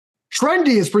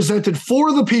Trendy is presented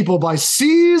for the people by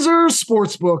Caesar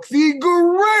Sportsbook, the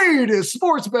greatest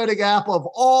sports betting app of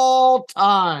all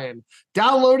time.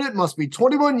 Download it, must be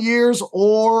 21 years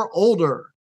or older.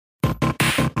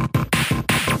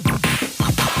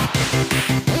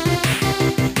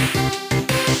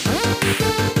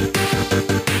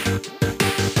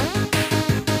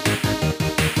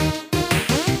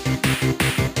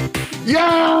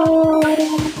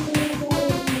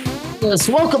 Yes,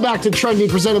 welcome back to Trendy,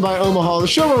 presented by Omaha, the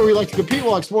show where we like to compete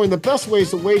while exploring the best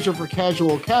ways to wager for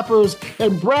casual cappers.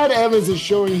 And Brad Evans is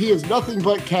showing he is nothing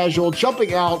but casual,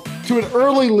 jumping out to an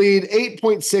early lead,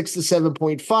 8.6 to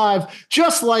 7.5.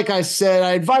 Just like I said,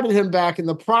 I invited him back in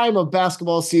the prime of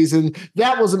basketball season.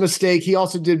 That was a mistake. He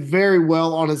also did very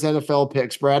well on his NFL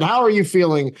picks. Brad, how are you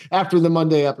feeling after the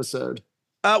Monday episode?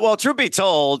 Well, truth be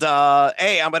told, A,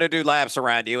 I'm going to do laps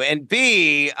around you, and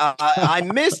B, I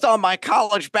missed on my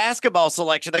college basketball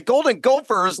selection. The Golden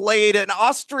Gophers laid an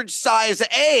ostrich-sized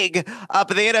egg, but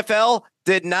the NFL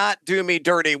did not do me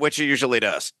dirty, which it usually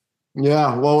does.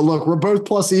 Yeah, well, look, we're both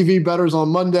plus EV bettors on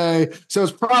Monday, so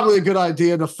it's probably a good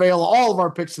idea to fail all of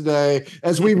our picks today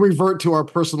as we revert to our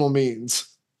personal means.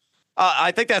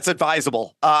 I think that's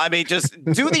advisable. I mean, just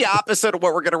do the opposite of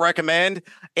what we're going to recommend.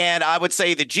 And I would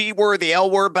say the G word, the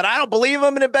L word, but I don't believe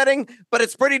them in betting, but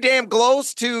it's pretty damn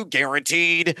close to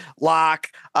guaranteed, lock,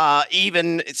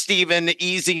 even, Steven,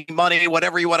 easy money,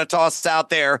 whatever you want to toss out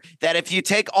there, that if you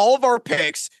take all of our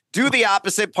picks, do the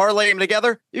opposite, parlay them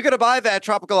together, you're going to buy that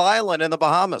tropical island in the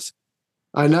Bahamas.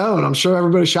 I know, and I'm sure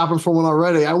everybody's shopping for one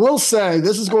already. I will say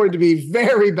this is going to be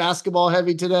very basketball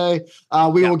heavy today.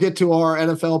 We will get to our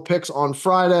NFL picks on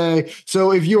Friday.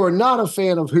 So if you are not a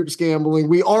fan of hoops gambling,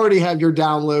 we already have your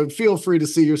download. Feel free to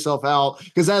see yourself out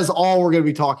because that is all we're going to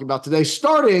be talking about today,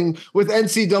 starting with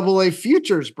NCAA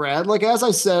futures, Brad. Like, as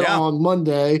I said on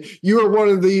Monday, you are one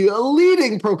of the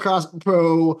leading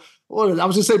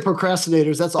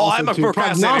procrastinators. That's also I'm a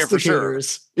procrastinator for sure.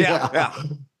 Yeah.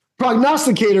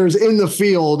 Prognosticators in the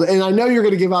field, and I know you're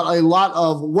going to give out a lot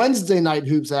of Wednesday night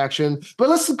hoops action, but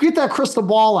let's get that crystal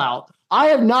ball out. I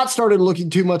have not started looking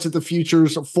too much at the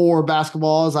futures for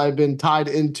basketball as I've been tied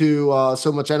into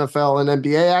so much NFL and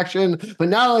NBA action. But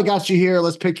now that I got you here,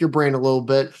 let's pick your brain a little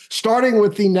bit, starting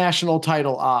with the national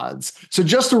title odds. So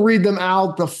just to read them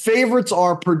out, the favorites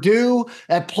are Purdue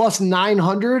at plus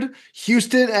 900,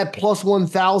 Houston at plus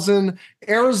 1,000,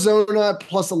 Arizona at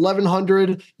plus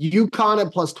 1,100, UConn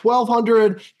at plus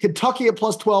 1,200, Kentucky at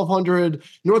plus 1,200,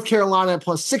 North Carolina at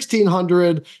plus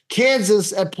 1,600,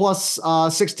 Kansas at plus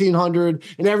 1,600,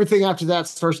 and everything after that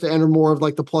starts to enter more of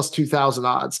like the plus 2,000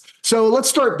 odds. So let's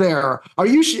start there.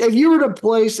 If you were to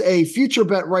place a future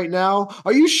bet right now,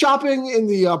 are you shopping in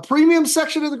the premium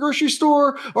section of the grocery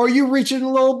store, or are you reaching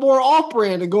a little more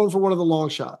off-brand and going for one of the long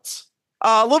shots?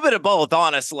 A little bit of both,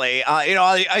 honestly.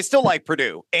 I still like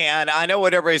Purdue, and I know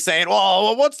what everybody's saying.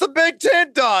 Well, what's the Big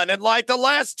Ten done in like the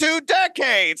last 2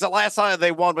 decades? The last time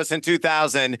they won was in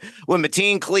 2000 when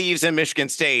Mateen Cleaves and Michigan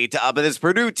State. But this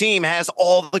Purdue team has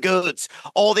all the goods,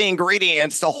 all the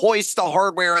ingredients to hoist the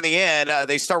hardware in the end.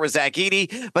 They start with Zach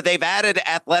Edey, but they've added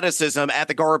athleticism at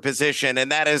the guard position,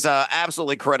 and that is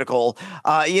absolutely critical.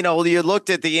 You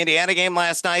looked at the Indiana game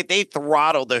last night. They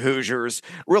throttled the Hoosiers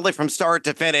really from start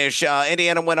to finish.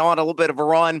 Indiana went on a little bit of a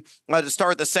run to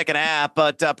start the second half,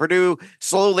 but Purdue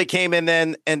slowly came in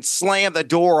then and slammed the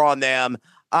door on them.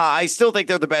 I still think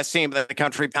they're the best team in the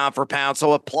country, pound for pound.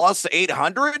 So a plus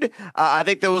 800, I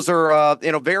think those are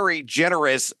very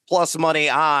generous plus money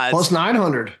odds. Plus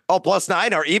 900. Oh, plus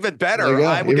 900, even better.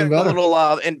 I would get a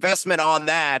little investment on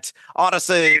that.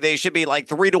 Honestly, they should be like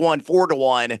 3-1,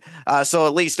 4-1. So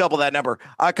at least double that number.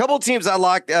 A couple of teams I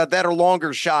like that are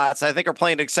longer shots, I think are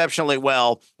playing exceptionally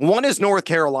well. One is North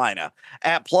Carolina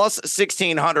at plus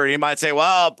 1,600. You might say,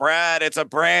 well, Brad, it's a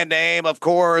brand name, of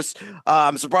course.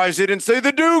 I'm surprised you didn't say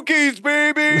the Dukies,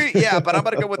 baby. Yeah, but I'm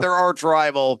going to go with their arch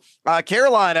rival.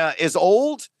 Carolina is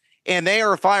old, and they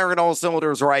are firing all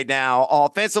cylinders right now.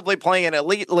 Offensively playing an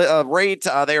elite rate.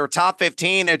 They are top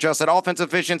 15 adjusted offensive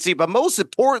efficiency, but most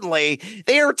importantly,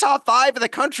 they are top 5 in the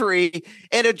country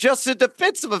in adjusted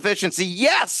defensive efficiency.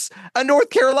 Yes, a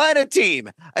North Carolina team.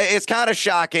 It's kind of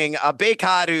shocking.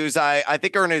 Baycott, who's I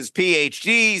think earned his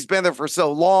PhD. He's been there for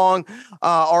so long.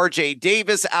 RJ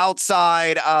Davis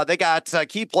outside. They got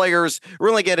key players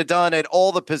really get it done at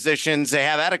all the positions. They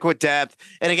have adequate depth.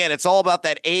 And again, it's all about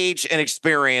that age and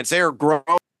experience. They're grown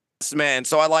men,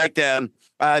 so I like them.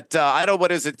 I don't know,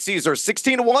 what is it, Caesar?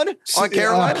 16-1 on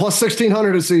Carolina? Plus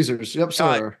 1,600 at Caesars. Yep,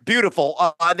 sir.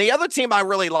 Beautiful. The other team I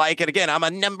really like, and again, I'm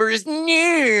a numbers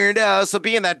nerd, so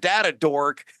being that data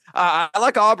dork, I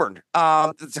like Auburn.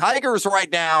 The Tigers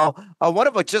right now, one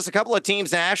of just a couple of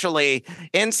teams nationally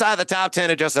inside the top 10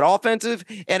 adjusted offensive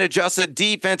and adjusted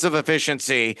defensive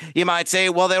efficiency. You might say,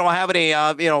 well, they don't have any,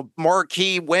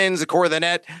 marquee wins according to the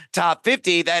net top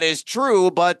 50. That is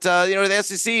true, but the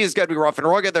SEC is going to be rough and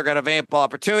rugged. They're going to have ample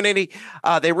opportunity.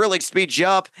 They really speed you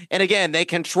up, and again, they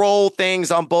control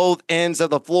things on both ends of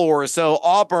the floor. So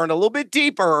Auburn a little bit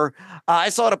deeper. I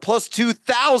saw it a plus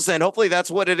 2,000. Hopefully that's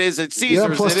what it is at Caesars.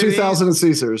 Yeah, plus 2,000 at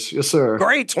Caesars. Yes, sir.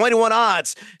 Great, 21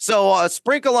 odds. So a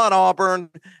sprinkle on Auburn,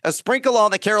 a sprinkle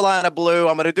on the Carolina Blue.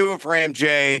 I'm going to do it for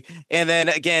MJ. And then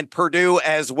again, Purdue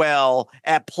as well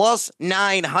at plus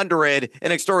 900,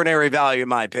 an extraordinary value in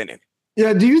my opinion.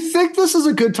 Yeah, do you think this is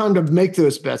a good time to make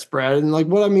those bets, Brad? And like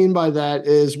what I mean by that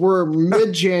is we're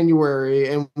mid-January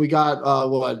and we got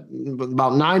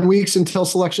about 9 weeks until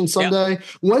Selection Sunday. Yep.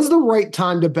 When's the right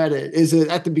time to bet it? Is it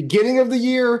at the beginning of the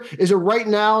year? Is it right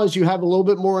now as you have a little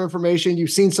bit more information? You've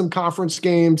seen some conference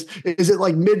games. Is it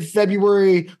like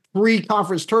mid-February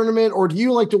pre-conference tournament, or do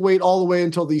you like to wait all the way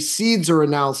until these seeds are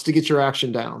announced to get your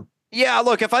action down? Yeah,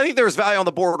 look, if I think there's value on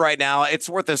the board right now, it's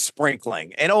worth a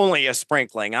sprinkling and only a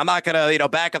sprinkling. I'm not going to,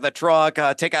 back of the truck,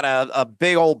 take out a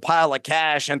big old pile of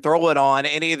cash and throw it on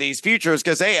any of these futures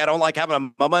because, A, I don't like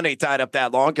having my money tied up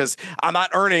that long because I'm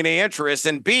not earning any interest.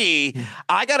 And B,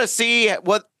 I got to see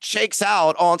what shakes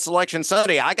out on Selection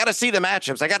Sunday. I got to see the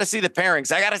matchups. I got to see the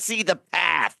pairings. I got to see the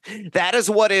path. That is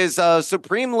what is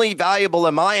supremely valuable,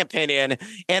 in my opinion,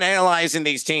 in analyzing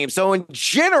these teams. So in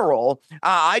general,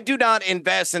 I do not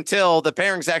invest until the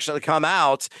pairings actually come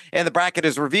out and the bracket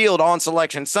is revealed on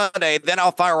Selection Sunday. Then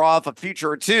I'll fire off a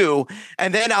future or two,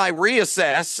 and then I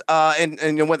reassess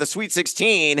and when the Sweet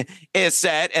 16 is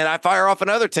set, and I fire off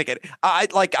another ticket.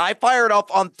 I fired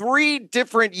off on 3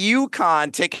 different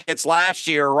UConn tickets last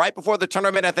year. Right before the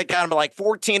tournament, I think got him like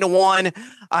 14-1.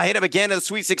 I hit him again in the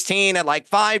Sweet 16 at like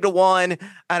 5-1,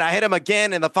 and I hit him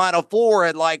again in the Final Four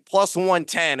at like plus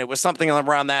 110. It was something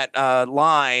around that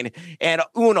line. And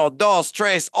uno, dos,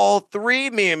 tres, all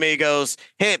 3, mi amigos,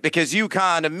 hit because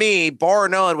UConn, to me, bar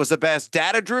none, was the best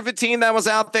data-driven team that was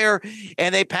out there,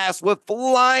 and they passed with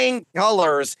flying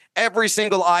colors every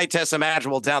single eye test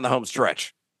imaginable down the home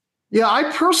stretch. Yeah,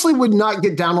 I personally would not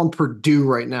get down on Purdue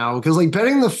right now because like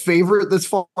betting the favorite this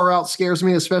far out scares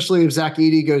me, especially if Zach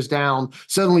Edey goes down.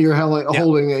 Suddenly you're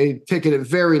holding a ticket at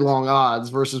very long odds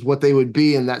versus what they would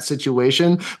be in that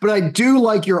situation. But I do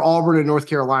like your Auburn and North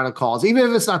Carolina calls. Even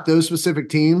if it's not those specific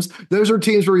teams, those are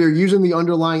teams where you're using the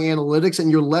underlying analytics and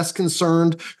you're less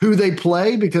concerned who they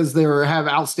play because they have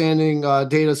outstanding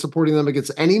data supporting them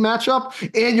against any matchup,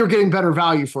 and you're getting better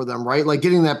value for them, right? Like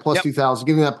getting that plus 2,000,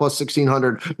 getting that plus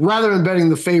 1,600, rather than betting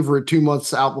the favorite 2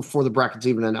 months out before the bracket's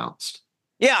even announced.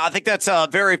 Yeah, I think that's a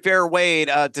very fair way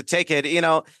to take it.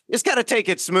 Just got to take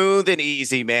it smooth and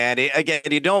easy, man. Again,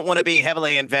 you don't want to be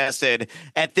heavily invested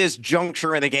at this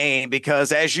juncture in the game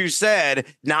because, as you said,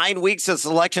 9 weeks of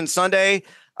Selection Sunday,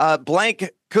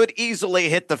 blank could easily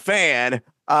hit the fan.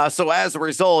 So as a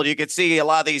result, you could see a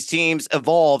lot of these teams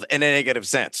evolve in a negative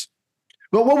sense.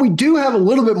 But what we do have a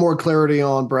little bit more clarity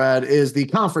on, Brad, is the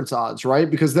conference odds,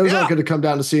 right? Because those aren't going to come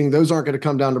down to seeding. Those aren't going to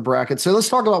come down to brackets. So let's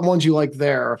talk about ones you like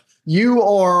there. You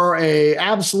are a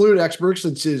absolute expert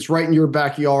since it's right in your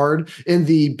backyard in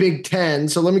the Big Ten.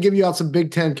 So let me give you out some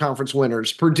Big Ten conference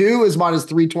winners. Purdue is minus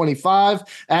 325,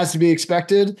 as to be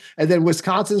expected. And then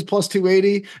Wisconsin's plus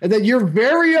 280. And then your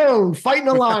very own Fighting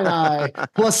Illini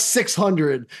plus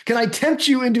 600. Can I tempt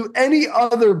you into any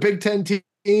other Big Ten team?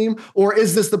 Or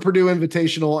is this the Purdue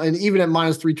Invitational? And even at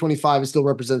minus 325, it still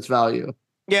represents value.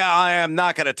 Yeah, I am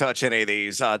not going to touch any of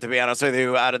these, to be honest with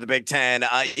you, out of the Big Ten.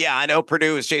 I know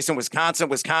Purdue is chasing Wisconsin.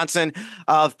 Wisconsin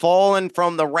fallen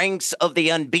from the ranks of the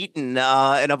unbeaten,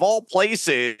 and of all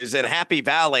places in Happy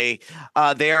Valley,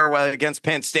 there against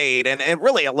Penn State, and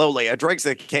really a Drake's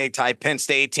the K type Penn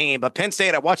State team. But Penn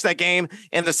State, I watched that game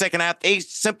in the second half. They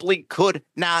simply could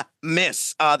not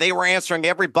miss. They were answering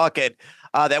every bucket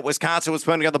that Wisconsin was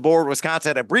putting on the board. Wisconsin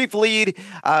had a brief lead.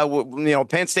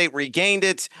 Penn State regained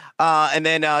it and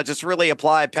then just really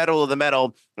applied pedal to the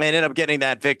metal and ended up getting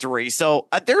that victory. So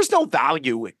there's no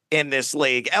value in this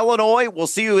league. Illinois, we'll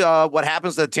see what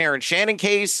happens to the Terrence Shannon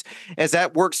case as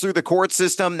that works through the court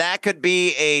system. That could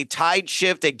be a tide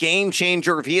shift, a game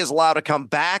changer if he is allowed to come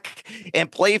back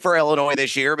and play for Illinois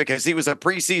this year because he was a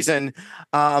preseason,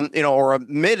 or a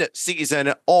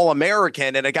mid-season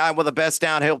All-American and a guy with the best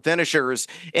downhill finishers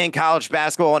in college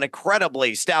basketball, an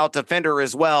incredibly stout defender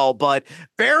as well. But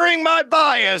bearing my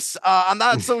bias, I'm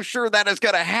not so sure that is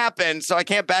going to happen, so I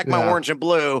can't back my orange and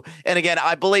blue. And again,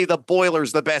 I believe the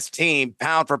Boilers, the best team,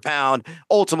 pound for pound,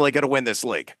 ultimately going to win this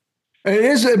league. And it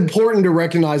is important to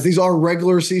recognize these are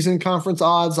regular season conference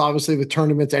odds. Obviously, with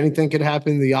tournaments, anything could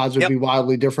happen. The odds would be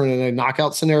wildly different in a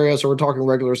knockout scenario. So we're talking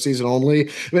regular season only.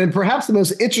 And perhaps the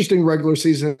most interesting regular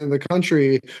season in the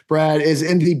country, Brad, is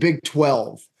in the Big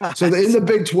 12. So in the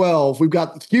Big 12, we've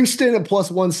got Houston at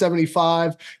plus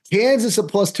 175, Kansas at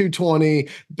plus 220,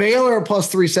 Baylor at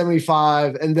plus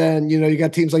 375. And then, you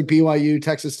got teams like BYU,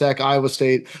 Texas Tech, Iowa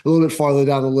State, a little bit farther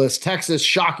down the list. Texas,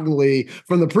 shockingly,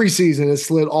 from the preseason, has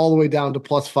slid all the way down to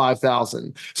plus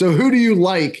 5,000. So who do you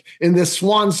like in this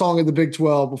swan song of the Big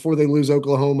 12 before they lose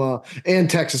Oklahoma and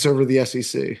Texas over the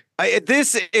SEC?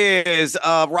 This is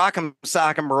Rock'em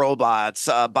Sock'em Robots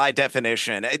by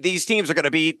definition. These teams are going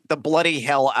to beat the bloody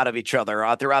hell out of each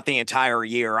other throughout the entire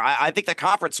year. I think the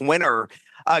conference winner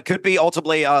could be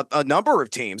ultimately a number of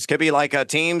teams. Could be like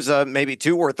teams, maybe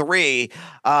 2 or 3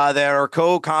 that are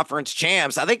co-conference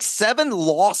champs. I think 7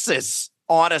 losses,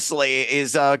 honestly,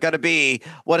 is going to be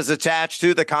what is attached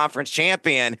to the conference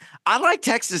champion. I like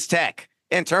Texas Tech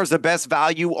in terms of best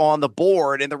value on the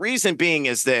board. And the reason being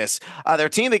is this. They're a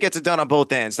team that gets it done on both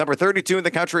ends. Number 32 in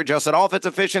the country, adjusted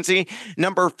offensive efficiency.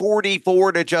 Number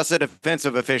 44 to adjusted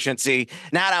defensive efficiency.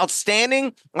 Not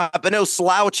outstanding, but no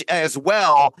slouch as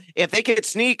well. If they could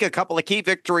sneak a couple of key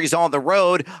victories on the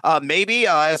road, maybe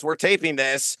as we're taping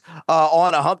this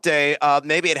on a hump day,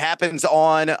 maybe it happens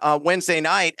on Wednesday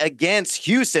night against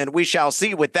Houston. We shall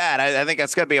see with that. I think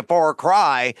that's going to be a far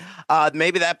cry.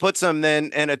 Maybe that puts them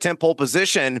then in a 10-pole position.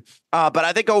 But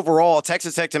I think overall,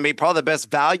 Texas Tech to me, probably the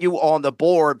best value on the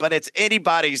board, but it's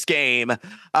anybody's game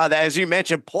that, as you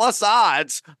mentioned, plus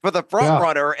odds for the front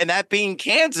runner, and that being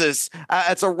Kansas.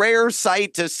 It's a rare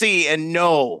sight to see. And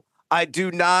no, I do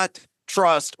not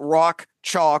trust Rock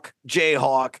Chalk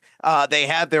Jayhawk. They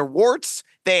have their warts.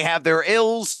 They have their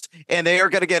ills, and they are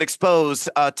going to get exposed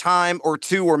a time or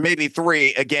 2 or maybe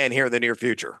 3 again here in the near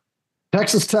future.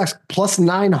 Texas Tech plus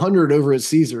 900 over at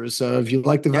Caesars. So if you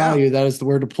like the value, that is the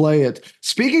where to play it.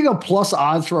 Speaking of plus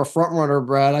odds for a front runner,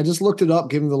 Brad, I just looked it up,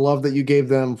 given the love that you gave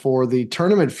them for the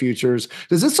tournament futures.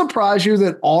 Does it surprise you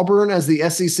that Auburn, as the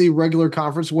SEC regular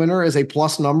conference winner, is a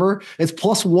plus number? It's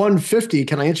plus 150.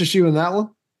 Can I interest you in that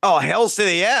one? Oh, hells to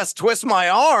the yes. Twist my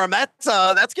arm.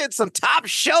 That's getting some top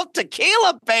shelf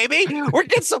tequila, baby. We're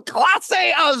getting some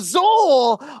Clase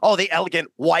Azul. Oh, the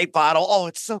elegant white bottle. Oh,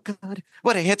 it's so good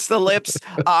when it hits the lips.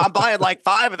 I'm buying like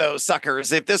 5 of those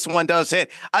suckers if this one does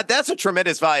hit. That's a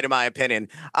tremendous value, in my opinion.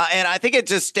 And I think it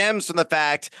just stems from the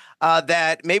fact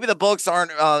that maybe the books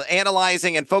aren't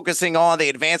analyzing and focusing on the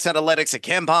advanced analytics at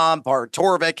KenPom,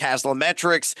 Torvik,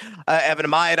 Haslametrics,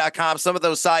 EvanMaya.com, some of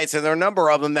those sites, and there are a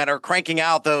number of them that are cranking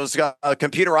out those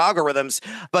computer algorithms,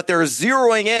 but they're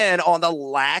zeroing in on the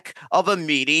lack of a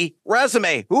meaty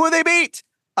resume. Who will they beat?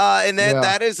 And then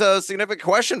that is a significant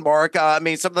question mark. I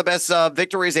mean, some of the best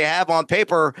victories they have on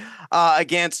paper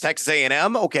against Texas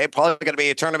A&M. Okay, probably going to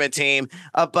be a tournament team,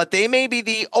 but they may be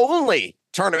the only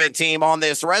tournament team on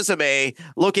this resume.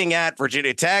 Looking at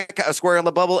Virginia Tech, a square in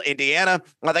the bubble, Indiana,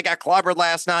 they got clobbered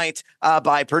last night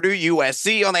by Purdue,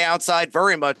 USC on the outside,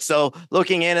 very much so.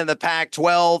 Looking in the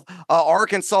Pac-12,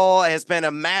 Arkansas has been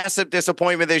a massive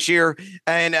disappointment this year,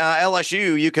 and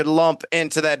LSU you could lump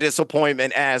into that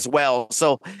disappointment as well.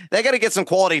 So they got to get some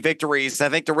quality victories, I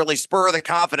think, to really spur the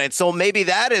confidence. So maybe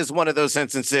that is one of those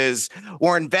instances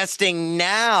where investing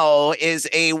now is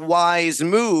a wise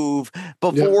move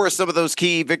before some of those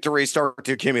key victories start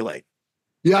to accumulate.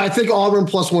 Yeah, I think Auburn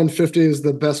plus 150 is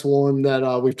the best one that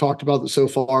we've talked about so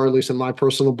far, at least in my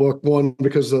personal book. One,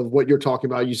 because of what you're talking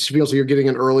about. You feel like you're getting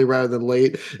it early rather than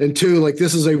late. And 2, like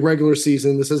this is a regular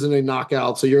season. This isn't a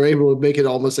knockout. So you're able to make it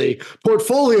almost a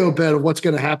portfolio bet of what's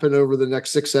going to happen over the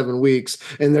next 6-7 weeks.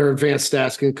 And their advanced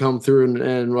stats can come through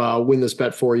and win this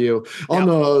bet for you.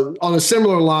 On a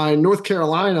similar line, North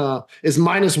Carolina is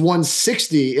minus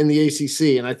 160 in the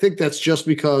ACC. And I think that's just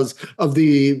because of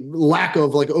the lack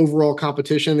of like overall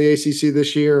competition in the ACC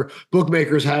this year.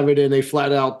 Bookmakers have it in a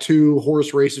flat out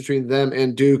 2-horse race between them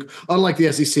and Duke, unlike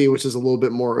the SEC, which is a little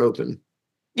bit more open.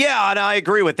 Yeah, and I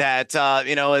agree with that.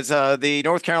 As the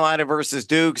North Carolina versus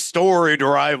Duke storied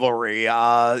rivalry,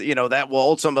 that will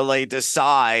ultimately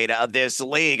decide this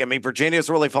league. I mean, Virginia's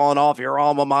really fallen off your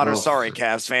alma mater. Sorry,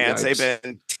 Cavs fans. Yikes. They've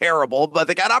been terrible, but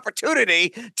they got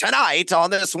opportunity tonight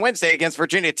on this Wednesday against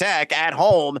Virginia Tech at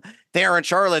home there in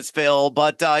Charlottesville.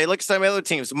 But you look at some other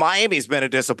teams. Miami's been a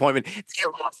disappointment. They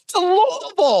lost to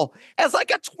Louisville as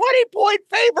like a 20-point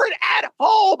favorite at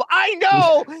home. I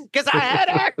know, because I had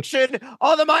action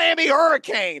on the Miami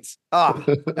Hurricanes. I'm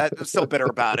still bitter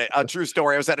about it. A true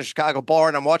story. I was at a Chicago bar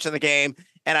and I'm watching the game,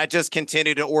 and I just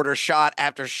continued to order shot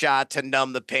after shot to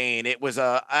numb the pain. It was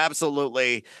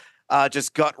absolutely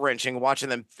just gut-wrenching watching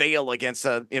them fail against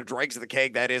dregs of the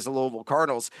keg that is the Louisville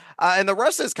Cardinals. And the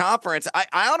rest of this conference, I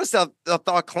honestly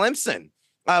thought Clemson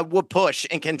would push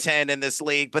and contend in this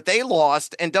league, but they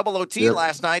lost in double OT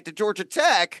last night to Georgia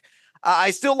Tech.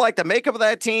 I still like the makeup of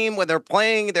that team. When they're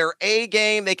playing their A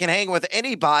game, they can hang with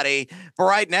anybody. But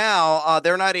right now,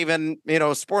 they're not even,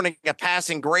 sporting a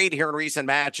passing grade here in recent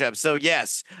matchups. So,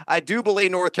 yes, I do believe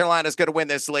North Carolina is going to win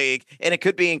this league, and it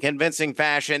could be in convincing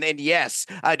fashion. And, yes,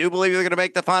 I do believe they're going to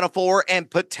make the Final Four and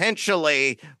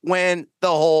potentially win the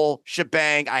whole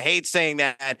shebang. I hate saying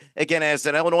that, again, as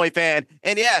an Illinois fan.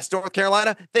 And, yes, North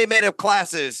Carolina, they made up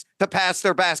classes to pass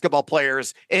their basketball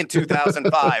players in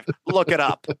 2005. Look it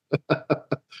up.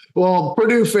 Well,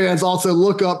 Purdue fans, also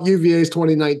look up UVA's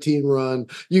 2019 run.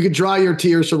 You could dry your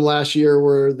tears from last year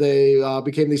where they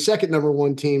became the second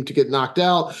 #1 team to get knocked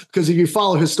out, because if you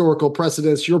follow historical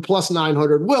precedents, your plus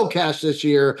 900 will cash this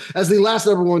year as the last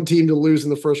 #1 team to lose in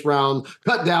the first round,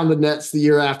 cut down the Nets the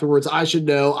year afterwards. I should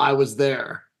know, I was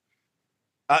there.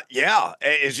 Yeah,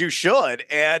 as you should.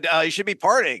 And you should be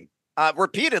partying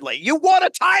repeatedly. You won a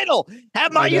title.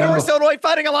 Have my University of Illinois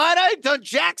Fighting Illini done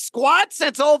jack squat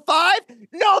since 2005?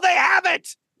 No, they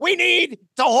haven't. We need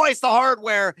to hoist the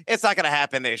hardware. It's not going to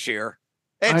happen this year.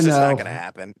 It's just not going to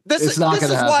happen. This is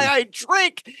why I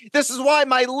drink. This is why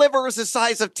my liver is the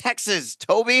size of Texas,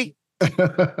 Toby.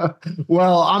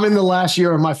 Well, I'm in the last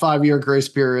year of my 5-year grace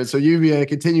period, so UVA,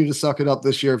 continue to suck it up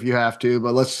this year if you have to,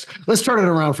 but let's turn it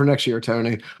around for next year,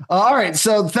 Tony. All right,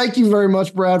 so thank you very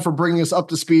much, Brad, for bringing us up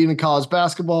to speed in college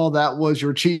basketball. That was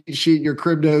your cheat sheet, your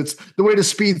crib notes, the way to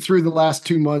speed through the last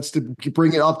 2 months to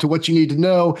bring it up to what you need to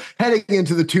know heading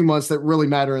into the 2 months that really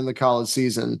matter in the college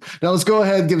season. Now let's go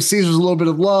ahead and give Caesars a little bit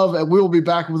of love, and we will be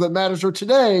back with what matters for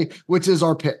today, which is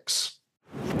our picks.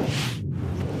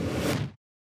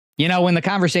 When the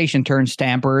conversation turns to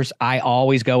emperors, I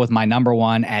always go with my number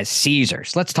one as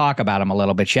Caesars. Let's talk about them a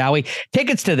little bit, shall we?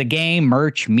 Tickets to the game,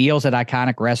 merch, meals at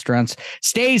iconic restaurants,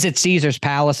 stays at Caesars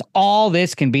Palace. All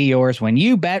this can be yours when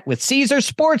you bet with Caesars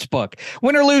Sportsbook.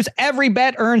 Win or lose, every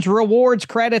bet earns rewards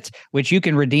credits, which you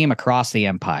can redeem across the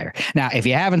empire. Now, if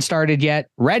you haven't started yet,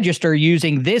 register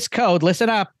using this code. Listen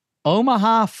up,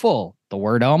 Omaha Full. The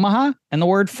word Omaha and the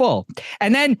word full.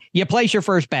 And then you place your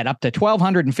first bet up to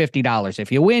 $1,250.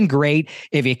 If you win, great.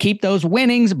 If you keep those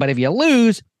winnings, but if you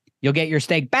lose, you'll get your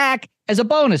stake back as a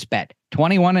bonus bet.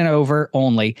 21 and over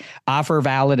only. Offer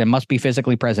valid and must be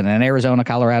physically present in Arizona,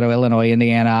 Colorado, Illinois,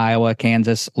 Indiana, Iowa,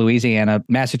 Kansas, Louisiana,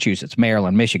 Massachusetts,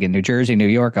 Maryland, Michigan, New Jersey, New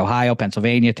York, Ohio,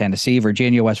 Pennsylvania, Tennessee,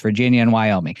 Virginia, West Virginia, and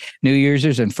Wyoming. New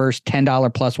users and first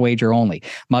 $10 plus wager only.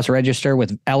 Must register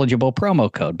with eligible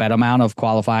promo code. Bet amount of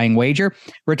qualifying wager.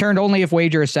 Returned only if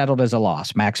wager is settled as a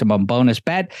loss. Maximum bonus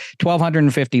bet,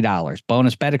 $1,250.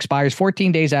 Bonus bet expires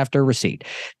 14 days after receipt.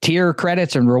 Tier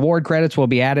credits and reward credits will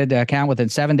be added to account within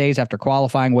 7 days after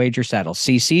qualifying wager settles.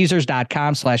 See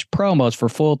Caesars.com/promos for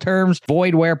full terms.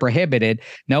 Void where prohibited.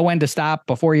 Know when to stop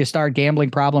before you start. Gambling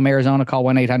problem? Arizona, call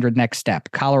 1-800-NEXT-STEP.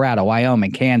 Colorado,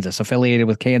 Wyoming, Kansas, affiliated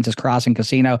with Kansas Crossing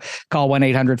Casino, call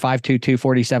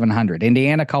 1-800-522-4700.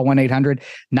 Indiana, call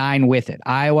 1-800-9-WITH-IT.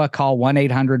 Iowa, call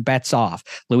 1-800-BETS-OFF.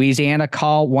 Louisiana,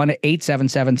 call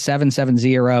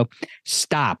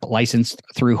 1-877-770-STOP. Licensed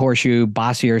through Horseshoe,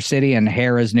 Bossier City, and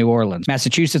Harrah's, New Orleans.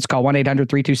 Massachusetts, call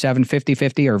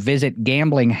 1-800-327-5050 or visit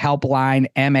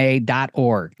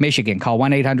gamblinghelplinema.org. Michigan, call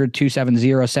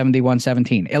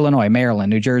 1-800-270-7117. Illinois, Maryland,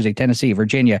 New Jersey, Tennessee,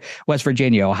 Virginia, West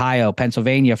Virginia, Ohio,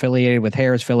 Pennsylvania, affiliated with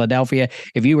Harrah's, Philadelphia.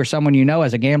 If you or someone you know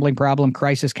has a gambling problem,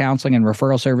 crisis counseling and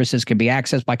referral services can be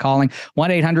accessed by calling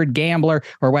 1-800-GAMBLER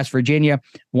or West Virginia,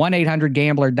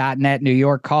 1-800-GAMBLER.net. New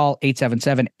York, call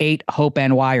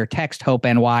 877-8-HOPE-NY or text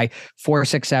HOPE-NY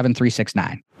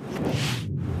 467-369.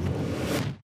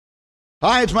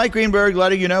 Hi, it's Mike Greenberg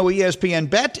letting you know ESPN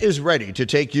Bet is ready to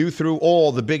take you through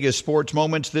all the biggest sports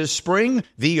moments this spring.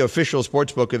 The official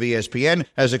sportsbook of ESPN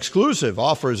has exclusive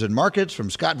offers and markets from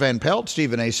Scott Van Pelt,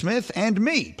 Stephen A. Smith, and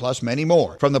me, plus many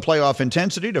more. From the playoff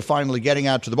intensity to finally getting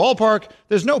out to the ballpark,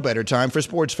 there's no better time for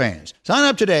sports fans. Sign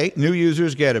up today. New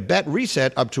users get a bet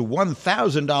reset up to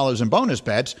 $1,000 in bonus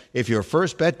bets if your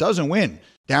first bet doesn't win.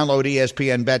 Download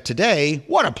ESPN Bet today.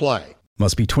 What a play.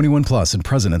 Must be 21 plus and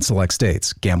present in select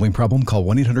states. Gambling problem? Call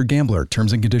 1-800-GAMBLER.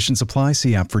 Terms and conditions apply.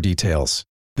 See app for details.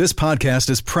 This podcast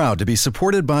is proud to be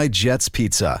supported by Jets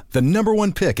Pizza, the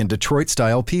 #1 pick in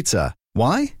Detroit-style pizza.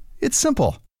 Why? It's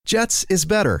simple. Jets is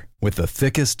better. With the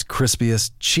thickest,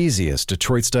 crispiest, cheesiest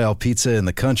Detroit-style pizza in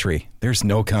the country, there's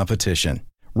no competition.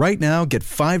 Right now, get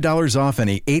 $5 off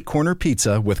any 8-corner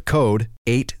pizza with code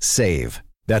 8SAVE.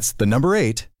 That's the number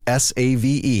 8,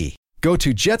 SAVE. Go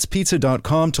to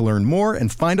jetspizza.com to learn more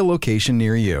and find a location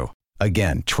near you.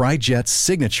 Again, try Jet's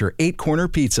signature 8-corner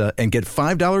pizza and get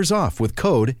 $5 off with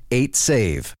code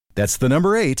 8SAVE. That's the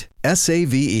number 8,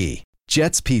 SAVE.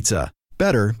 Jet's Pizza.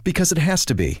 Better because it has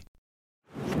to be.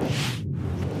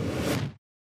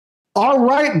 All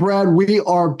right, Brad, we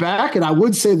are back, and I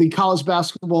would say the college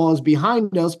basketball is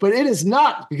behind us, but it is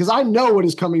not, because I know what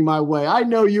is coming my way. I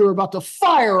know you are about to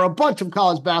fire a bunch of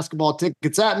college basketball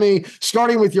tickets at me,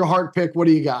 starting with your heart pick. What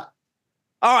do you got?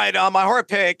 All right, my heart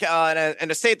pick in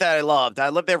a state that I loved. I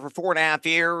lived there for 4.5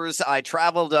 years. I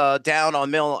traveled down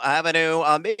on Mill Avenue,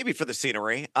 maybe for the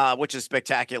scenery, which is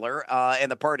spectacular, and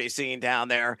the party scene down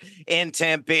there in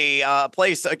Tempe.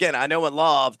 Place, again, I know and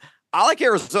love. I like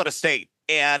Arizona State.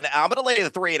 And I'm going to lay the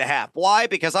 3.5. Why?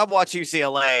 Because I've watched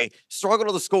UCLA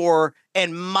struggle to score,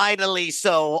 and mightily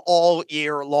so all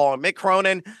year long. Mick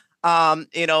Cronin,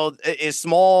 is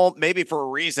small, maybe for a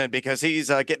reason, because he's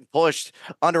getting pushed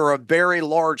under a very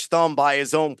large thumb by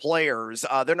his own players.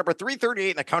 They're number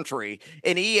 338 in the country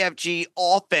in EFG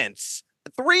offense.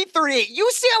 338.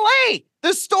 UCLA,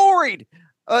 the storied,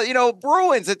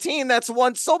 Bruins, a team that's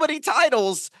won so many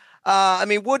titles.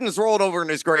 Wooden's rolled over in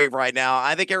his grave right now.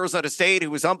 I think Arizona State,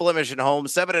 who was unblemished at home,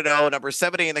 7-0, number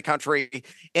 70 in the country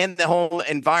in the home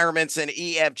environments and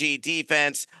EFG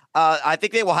defense. I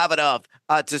think they will have enough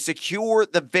to secure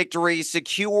the victory,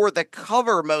 secure the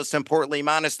cover, most importantly,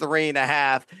 minus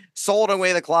 3.5. Sold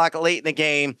away the clock late in the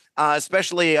game,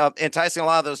 especially enticing a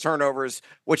lot of those turnovers,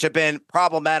 which have been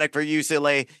problematic for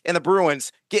UCLA, and the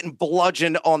Bruins getting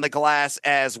bludgeoned on the glass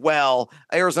as well.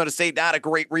 Arizona State, not a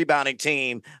great rebounding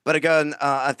team, but again,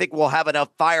 I think we'll have enough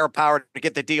firepower to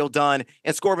get the deal done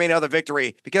and score me another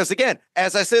victory. Because again,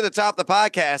 as I said at the top of the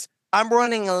podcast, I'm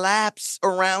running laps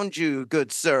around you,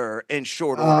 good sir, in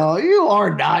short order. Oh, you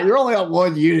are not. You're only on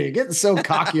one unit. You're getting so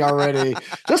cocky already.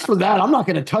 Just for that, I'm not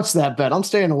going to touch that bet. I'm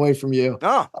staying away from you.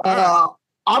 I'm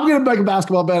going to make a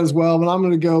basketball bet as well, but I'm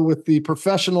going to go with the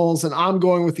professionals, and I'm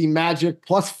going with the Magic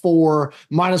 +4,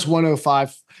 minus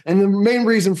 105. And the main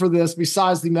reason for this,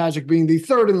 besides the Magic being the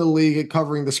third in the league at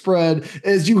covering the spread,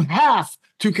 is you have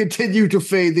to continue to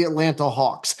fade the Atlanta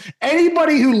Hawks.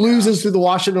 Anybody who loses to the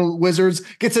Washington Wizards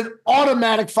gets an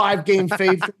automatic 5-game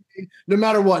fade from me, no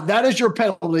matter what. That is your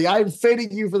penalty. I'm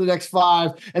fading you for the next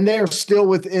 5, and they are still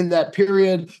within that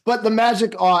period. But the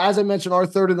Magic, as I mentioned, are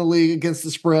third in the league against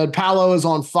the spread. Paolo is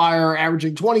on fire,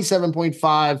 averaging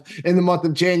 27.5 in the month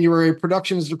of January.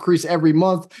 Production has decreased every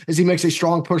month as he makes a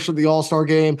strong push for the All-Star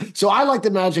game. So I like the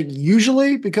Magic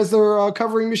usually because they're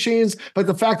covering machines, but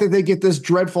the fact that they get this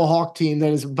dreadful Hawk team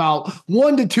that is about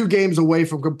 1 to 2 games away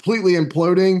from completely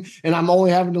imploding, and I'm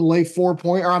only having to lay 4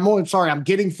 points, or I'm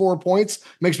getting 4 points,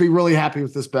 makes me really happy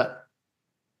with this bet.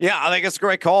 Yeah, I think it's a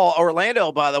great call.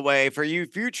 Orlando, by the way, for you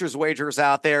futures wagers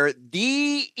out there,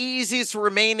 the easiest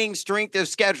remaining strength of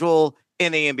schedule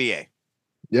in the NBA.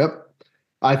 Yep.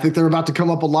 I think they're about to come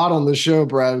up a lot on this show,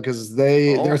 Brad, because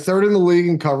they're third in the league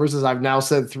in covers, as I've now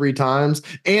said 3 times,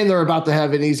 and they're about to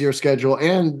have an easier schedule,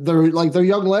 and their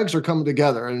young legs are coming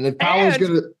together. And if Paolo's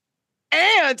gonna,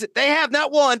 and they have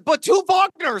not one but 2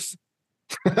 Wagners.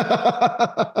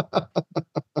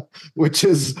 Which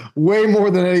is way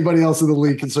more than anybody else in the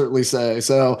league can certainly say.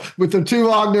 So with the 2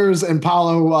 Wagners and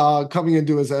Paolo coming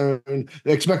into his own,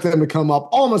 expect them to come up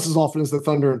almost as often as the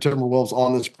Thunder and Timberwolves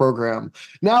on this program.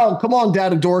 Now, come on,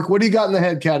 Data Dork. What do you got in the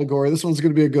head category? This one's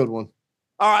going to be a good one.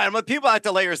 All right, when people like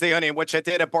to layers the onion, which I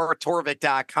did at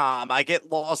bartorvik.com, I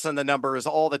get lost in the numbers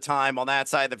all the time on that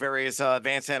side, the various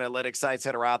advanced analytics sites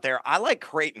that are out there. I like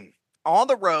Creighton on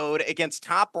the road against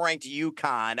top-ranked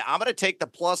UConn. I'm going to take the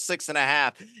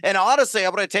 +6.5. And honestly, I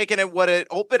would have taken it what it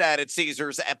opened at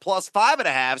Caesars at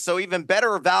 +5.5. So even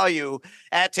better value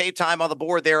at tape time on the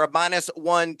board there, a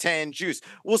 -110 juice.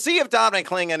 We'll see if Dominic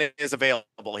Klingon is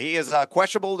available. He is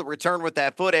questionable to return with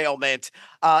that foot ailment.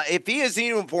 If he is in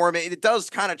uniform, it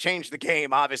does kind of change the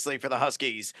game, obviously, for the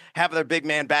Huskies, having their big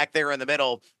man back there in the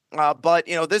middle. But,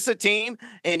 this is a team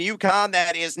in UConn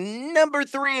that is number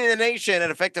 3 in the nation in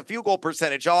effective field goal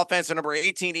percentage offense, and number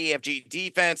 18 EFG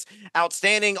defense.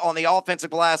 Outstanding on the offensive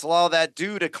glass, a lot of that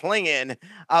due to Klingon.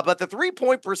 But the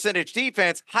 3-point percentage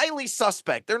defense, highly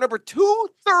suspect. They're number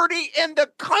 230 in the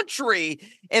country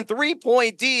in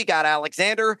 3-point D. You got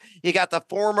Alexander. You got the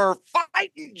former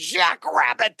fighting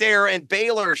Jackrabbit there and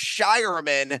Baylor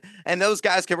Shireman. And those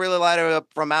guys can really light it up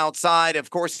from outside. Of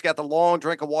course, you got the long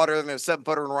drink of water and the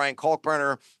 7-footer and Ryan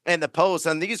Kalkbrenner in the post.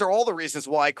 And these are all the reasons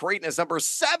why Creighton is number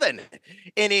 7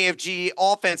 in EFG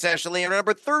offense, actually, and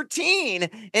number 13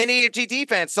 in EFG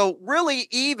defense. So really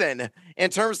even in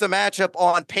terms of the matchup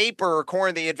on paper,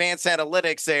 according to the advanced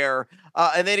analytics there.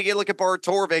 And then you look at Bart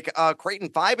Torvik, Creighton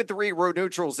 5-3 road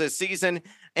neutrals this season,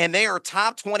 and they are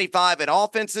top 25 in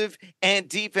offensive and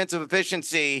defensive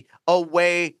efficiency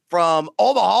away from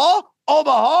Omaha.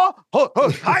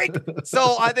 Hike.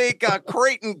 So I think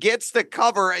Creighton gets the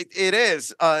cover. It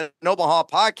is an Omaha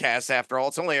podcast, after all.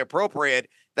 It's only appropriate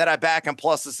that I back them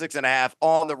plus the 6.5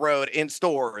 on the road in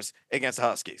stores against the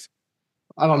Huskies.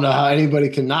 I don't know how anybody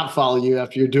can not follow you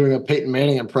after you're doing a Peyton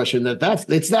Manning impression.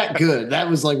 It's that good. That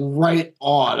was like right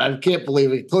on. I can't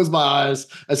believe it. Close my eyes.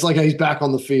 It's like he's back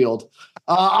on the field.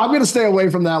 I'm going to stay away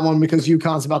from that one because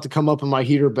UConn's about to come up in my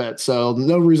heater bet. So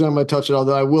no reason I'm going to touch it,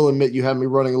 although I will admit you have me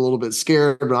running a little bit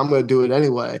scared, but I'm going to do it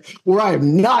anyway. Where I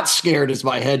am not scared is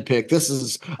my head pick.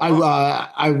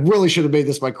 I really should have made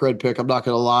this my cred pick. I'm not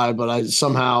going to lie, but I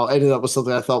somehow ended up with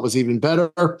something I thought was even better.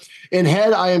 In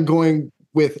head, I am going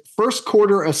with first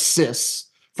quarter assists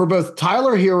for both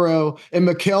Tyler Hero and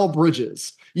Mikal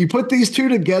Bridges. You put these two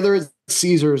together at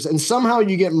Caesars, and somehow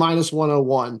you get minus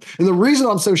 101. And the reason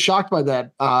I'm so shocked by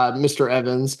that, Mr.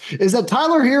 Evans, is that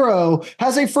Tyler Hero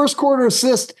has a first quarter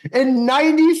assist in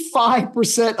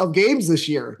 95% of games this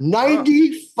year.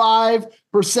 95%.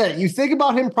 You think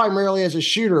about him primarily as a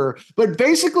shooter, but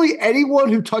basically anyone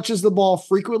who touches the ball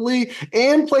frequently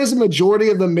and plays a majority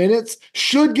of the minutes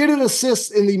should get an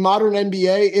assist in the modern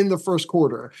NBA in the first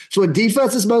quarter. So when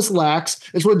defense is most lax,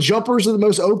 it's when jumpers are the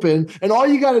most open, and all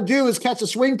you got to do is catch a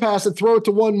swing pass and throw it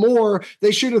to one more.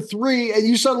 They shoot a three, and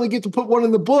you suddenly get to put one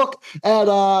in the book for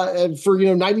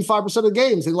 95% of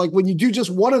games. And like when you do just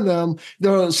one of them,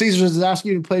 the Caesars is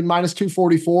asking you to play minus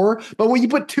 244. But when you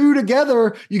put two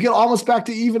together, you get almost back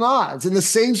to even odds. And the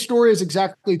same story is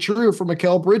exactly true for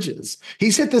Mikal Bridges.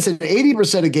 He's hit this in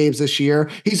 80% of games this year.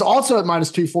 He's also at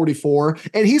minus 244,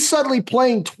 and he's suddenly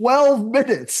playing 12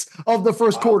 minutes of the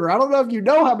first quarter. I don't know if you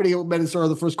know how many minutes are in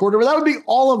the first quarter, but that would be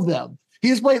all of them. He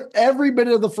has played every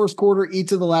minute of the first quarter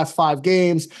each of the last 5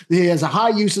 games. He has a high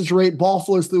usage rate. Ball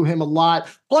flows through him a lot.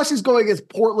 Plus, he's going against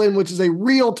Portland, which is a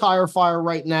real tire fire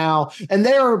right now. And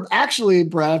they are actually,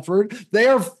 Bradford, they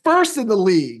are first in the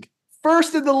league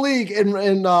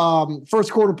in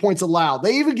first quarter points allowed.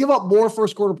 They even give up more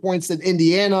first quarter points than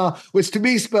Indiana, which to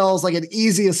me spells like an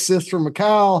easy assist from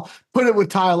Mikal. Put it with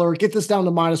Tyler, get this down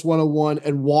to minus 101,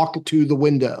 and walk to the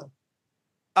window.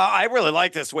 I really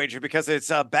like this wager because it's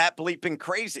bat bleeping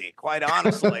crazy, quite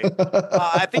honestly.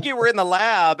 I think you were in the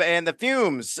lab and the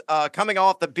fumes coming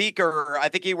off the beaker. I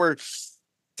think you were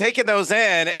taking those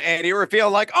in and you were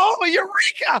feeling like, oh,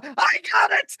 eureka, I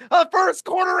got it. A first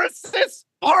quarter assist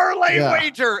parlay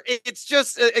wager. It's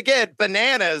just, again,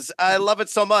 bananas. I love it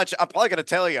so much. I'm probably going to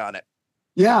tell you on it.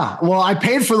 Yeah, well, I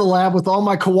paid for the lab with all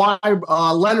my Kawhi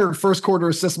Leonard first quarter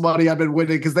assist money I've been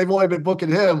winning because they've only been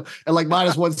booking him at like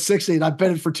minus 160, and I've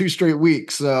bet it for 2 straight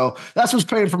weeks. So that's what's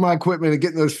paying for my equipment and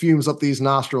getting those fumes up these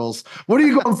nostrils. What are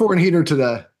you going for in heater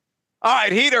today? All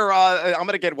right, heater. I'm going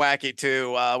to get wacky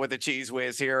too with the cheese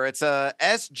whiz here. It's a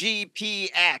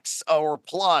SGPX or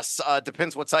plus.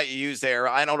 Depends what site you use there.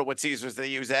 I don't know what Caesars they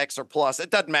use, X or plus. It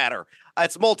doesn't matter.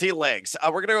 It's multi-legs.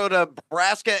 We're going to go to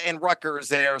Nebraska and Rutgers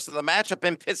there. So the matchup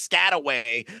in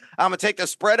Piscataway. I'm going to take the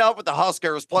spread up with the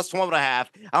Huskers plus 12.5.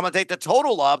 I'm going to take the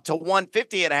total up to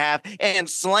 150.5 and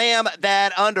slam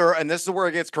that under. And this is where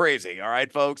it gets crazy. All right,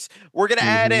 folks. We're going to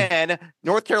add in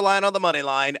North Carolina on the money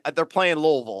line. They're playing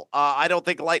Louisville. I don't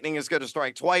think Lightning is going to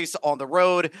strike twice on the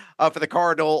road for the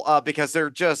Cardinal because they're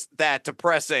just that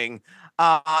depressing.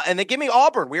 And then give me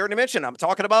Auburn. We already mentioned I'm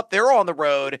talking about they're on the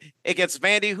road against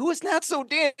Vandy, who is not so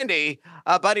dandy.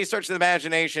 But he starts the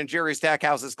imagination, Jerry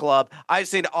Stackhouse's club. I've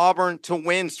seen Auburn to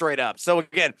win straight up. So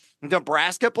again,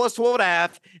 Nebraska plus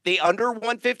 12.5, the under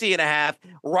 150.5,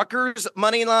 Rutgers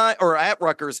money line or at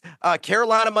Rutgers,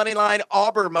 Carolina money line,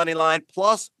 Auburn money line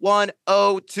plus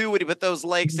 102. When you put those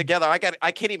legs together,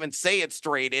 I can't even say it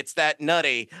straight. It's that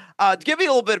nutty. To give you a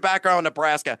little bit of background on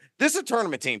Nebraska, this is a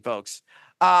tournament team, folks.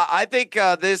 I think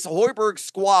this Hoiberg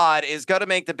squad is going to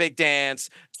make the big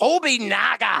dance. Toby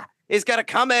Naga is going to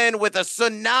come in with a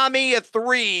tsunami of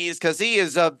threes because he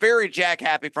is very jack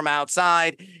happy from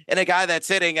outside and a guy that's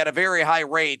hitting at a very high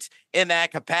rate in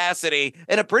that capacity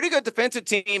and a pretty good defensive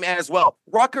team as well.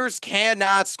 Rutgers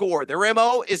cannot score. Their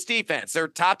MO is defense. They're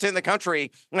top 10 in the country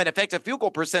in effective field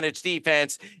goal percentage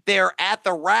defense. They're at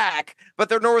the rack, but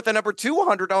they're north of number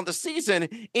 200 on the season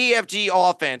EFG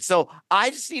offense. So I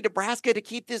just need Nebraska to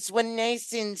keep this one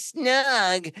nice and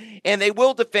snug, and they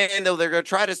will defend, though they're going to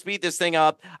try to speed this thing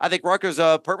up. I think Rutgers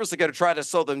purposely going to try to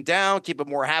slow them down, keep it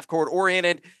more half-court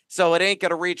oriented, so it ain't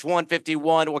going to reach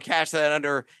 151. We'll cash that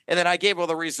under. And then I gave all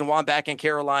the reason why I'm back in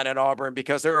Carolina and Auburn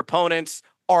because their opponents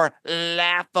are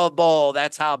laughable.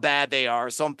 That's how bad they are.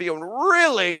 So I'm feeling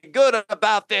really good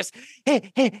about this.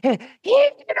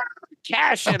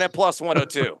 Cash in at plus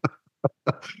 102.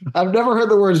 I've never heard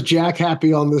the words Jack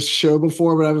Happy on this show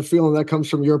before, but I have a feeling that comes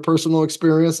from your personal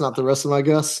experience, not the rest of my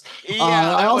guests.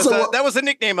 Yeah, that was a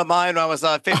nickname of mine when I was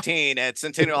 15 at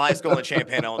Centennial High School in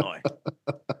Champaign, Illinois.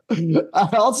 I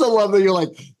also love that you're like,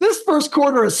 this first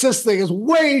quarter assist thing is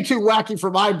way too wacky for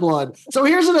my blood. So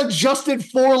here's an adjusted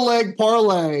 4-leg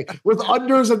parlay with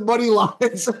unders and money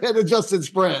lines and adjusted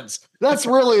spreads. That's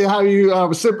really how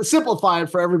you simplify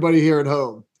it for everybody here at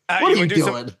home. What are you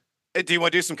doing? Do you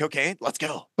want to do some cocaine? Let's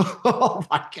go. Oh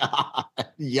my God.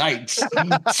 Yikes.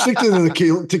 Stick to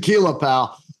the tequila,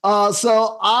 pal.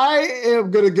 So I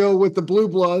am going to go with the Blue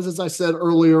Bloods, as I said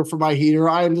earlier, for my heater.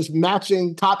 I am just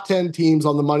matching top 10 teams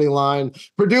on the money line.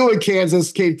 Purdue and Kansas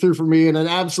came through for me in an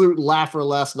absolute laugher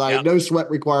last night. Yep. No sweat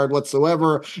required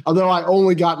whatsoever, although I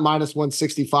only got minus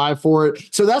 165 for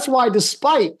it. So that's why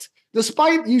despite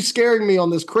you scaring me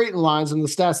on this Creighton lines and the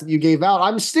stats that you gave out,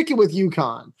 I'm sticking with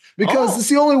UConn. Because it's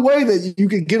the only way that you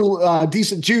could get a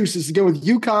decent juice is to go with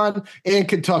UConn and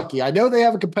Kentucky. I know they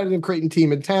have a competitive Creighton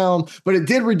team in town, but it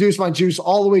did reduce my juice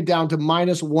all the way down to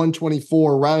minus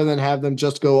 124 rather than have them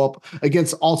just go up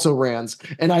against also-rans.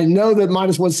 And I know that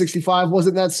minus 165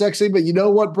 wasn't that sexy, but you know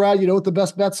what, Brad? You know what the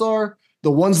best bets are? The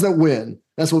ones that win.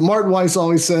 That's what Martin Weiss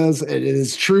always says. It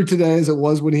is true today as it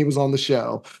was when he was on the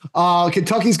show.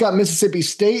 Kentucky's got Mississippi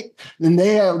State, and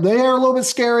they are a little bit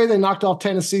scary. They knocked off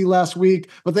Tennessee last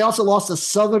week, but they also lost to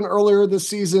Southern earlier this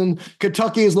season.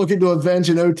 Kentucky is looking to avenge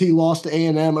an OT loss to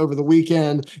A&M over the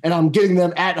weekend, and I'm getting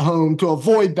them at home to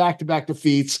avoid back-to-back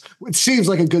defeats. It seems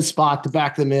like a good spot to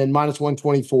back them in, minus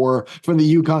 124 for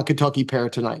the UConn-Kentucky pair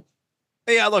tonight.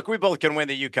 Yeah, look, we both can win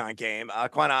the UConn game,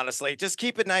 quite honestly. Just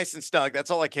keep it nice and snug. That's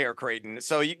all I care, Creighton.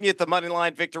 So you can get the money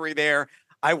line victory there.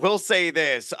 I will say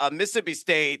this, Mississippi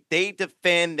State, they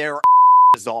defend their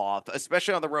off,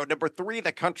 especially on the road. Number 3 in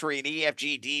the country in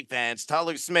EFG defense.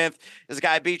 Tyloo Smith, this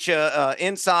guy beat you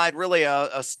inside, really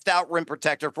a stout rim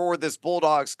protector for this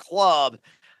Bulldogs club.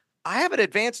 I have an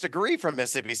advanced degree from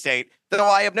Mississippi State, though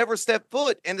I have never stepped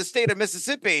foot in the state of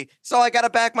Mississippi. So I got to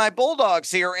back my Bulldogs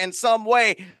here in some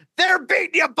way. They're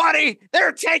beating you, buddy.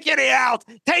 They're taking you out.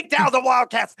 Take down the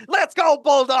Wildcats. Let's go,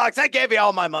 Bulldogs. I gave you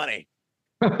all my money.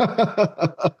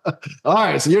 All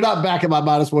right, so you're not backing my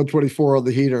minus 124 on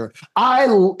the heater. I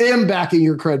am backing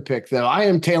your cred pick, though. I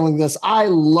am tailing this. I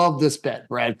love this bet,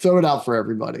 Brad. Throw it out for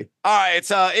everybody. All right, it's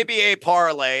NBA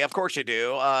parlay. Of course you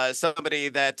do. Somebody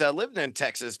that lived in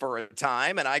Texas for a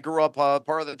time, and I grew up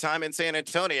part of the time in San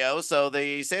Antonio. So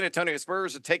the San Antonio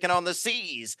Spurs are taking on the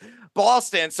C's,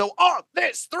 Boston. So on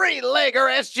this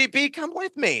 3-legger SGP, come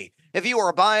with me. If you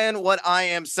are buying what I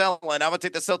am selling, I'm going to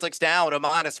take the Celtics down to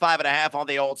minus 5.5 on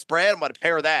the old spread. I'm going to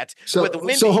pair that with the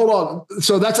Wemby. So hold on.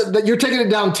 So you're taking it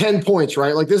down 10 points,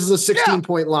 right? Like this is a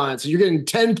 16-point line. So you're getting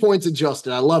 10 points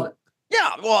adjusted. I love it.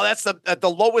 Yeah, well, that's the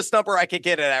lowest number I could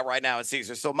get it at right now at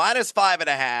Caesar. So minus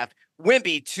 5.5.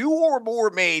 Wemby, 2 or more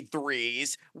made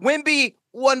threes. Wemby,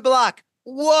 1 block.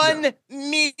 One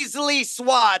measly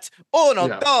swat.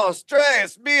 Uno, dos,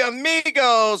 tres, mi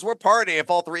amigos. We're partying if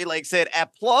all 3 legs hit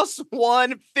at plus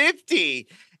 150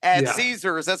 at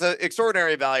Caesars. That's an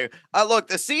extraordinary value. Look,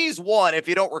 the C's won, if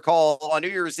you don't recall, on New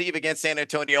Year's Eve against San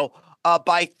Antonio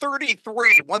by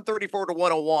 33, 134 to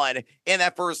 101 in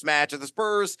that first match. And the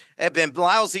Spurs have been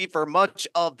lousy for much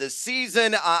of the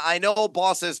season. I know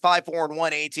Boston is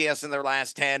 5-4-1 ATS in their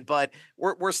last 10, but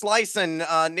we're slicing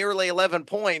nearly 11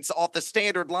 points off the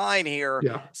standard line here.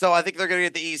 Yeah. So I think they're going to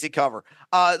get the easy cover.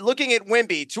 Looking at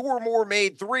Wemby, 2 or more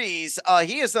made threes.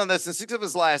 He has done this in 6 of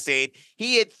his last 8.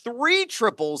 He hit 3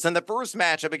 triples in the first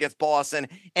matchup against Boston,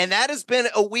 and that has been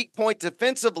a weak point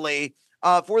defensively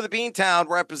for the Beantown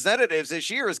representatives this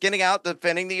year, is getting out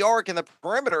defending the arc and the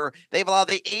perimeter. They've allowed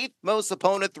the 8th most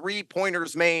opponent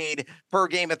 3-pointers made per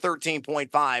game at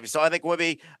 13.5. So I think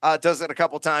Wemby does it a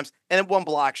couple times, and then 1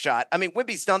 block shot. I mean,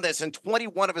 Wemby's done this in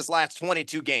 21 of his last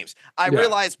 22 games. I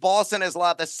realize Boston has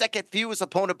allowed the second fewest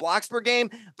opponent blocks per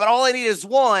game, but all I need is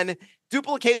 1.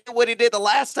 Duplicate what he did the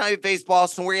last time he faced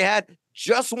Boston, where he had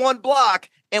just 1 block,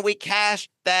 and we cashed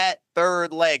that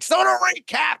 3rd leg. So to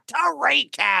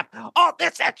recap on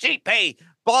this SGP,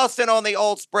 Boston on the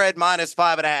old spread minus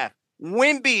 5.5.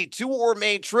 Wemby, 2 or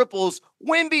made triples.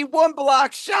 Wemby, 1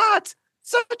 block shot.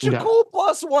 Such a cool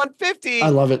plus 150. I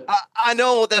love it. I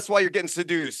know that's why you're getting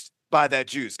seduced by that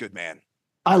juice, good man.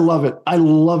 I love it. I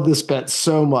love this bet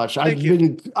so much. I've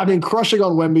been crushing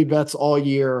on Wemby bets all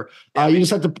year. Yeah, you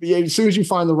just have to, as soon as you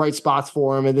find the right spots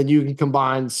for him, and then you can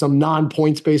combine some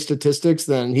non-points based statistics,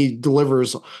 then he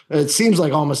delivers. It seems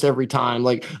like almost every time.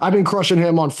 Like I've been crushing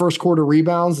him on first quarter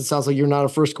rebounds. It sounds like you're not a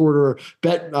first quarter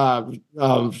bet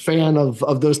fan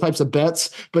of those types of bets,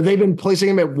 but they've been placing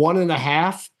him at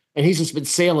 1.5. And he's just been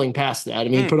sailing past that. I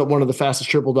mean, he put up one of the fastest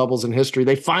triple doubles in history.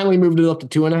 They finally moved it up to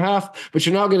 2.5, but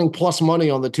you're now getting plus money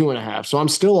on the 2.5. So I'm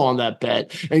still on that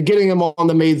bet and getting him on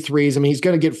the made threes. I mean, he's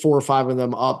going to get 4 or 5 of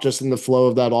them up just in the flow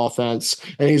of that offense.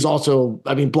 And he's also,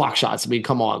 I mean, block shots. I mean,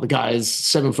 come on, the guy is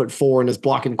 7'4" and is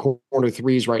blocking corner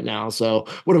threes right now. So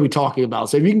what are we talking about?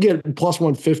 So if you can get plus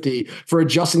 150 for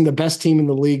adjusting the best team in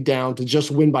the league down to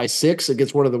just win by 6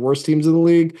 against one of the worst teams in the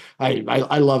league,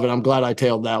 I love it. I'm glad I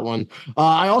tailed that one.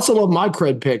 I also love my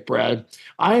cred pick, Brad.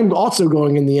 I am also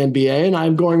going in the NBA, and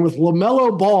I'm going with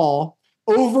LaMelo Ball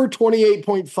over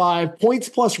 28.5 points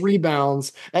plus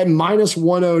rebounds at minus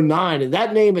 109. And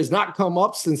that name has not come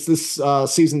up since this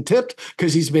season tipped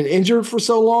because he's been injured for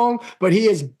so long, but he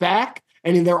is back.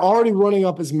 And they're already running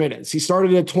up his minutes. He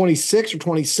started at 26 or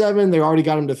 27. They already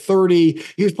got him to 30.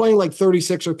 He was playing like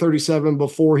 36 or 37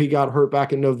 before he got hurt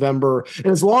back in November.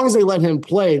 And as long as they let him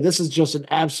play, this is just an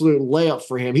absolute layup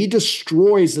for him. He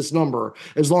destroys this number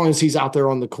as long as he's out there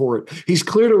on the court. He's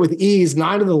cleared it with ease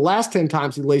 9 of the last 10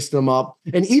 times he laced them up.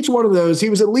 And each one of those, he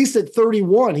was at least at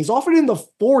 31. He's often in the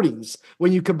 40s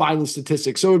when you combine the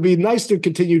statistics. So it would be nice to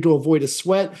continue to avoid a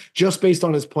sweat just based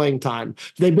on his playing time.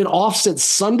 They've been off since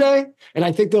Sunday. And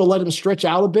I think they'll let him stretch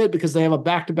out a bit because they have a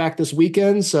back-to-back this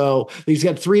weekend. So he's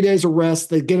got 3 days of rest.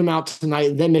 They get him out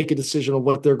tonight and then make a decision on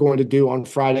what they're going to do on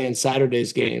Friday and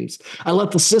Saturday's games. I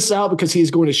let the assists out because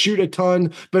he's going to shoot a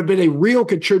ton, but been a real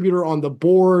contributor on the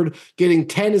board, getting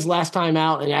 10 his last time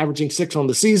out and averaging 6 on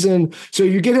the season. So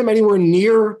you get him anywhere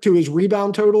near to his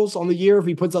rebound totals on the year. If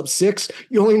he puts up 6,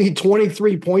 you only need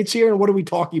 23 points here. And what are we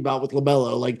talking about with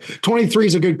LaMelo? Like 23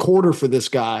 is a good quarter for this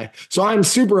guy. So I'm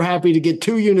super happy to get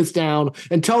 2 units down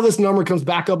until this number comes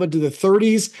back up into the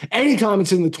 30s. Anytime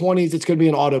it's in the 20s, it's going to be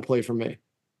an auto play for me.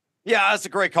 Yeah, that's a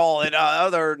great call. And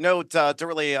other note to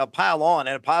really pile on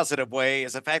in a positive way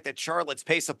is the fact that Charlotte's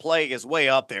pace of play is way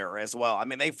up there as well. I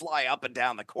mean, they fly up and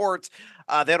down the court.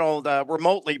 They don't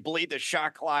remotely bleed the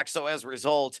shot clock. So as a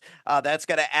result, that's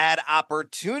going to add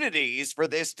opportunities for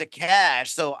this to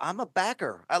cash. So I'm a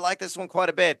backer. I like this one quite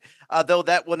a bit, though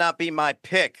that will not be my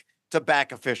pick to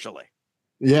back officially.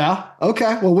 Yeah.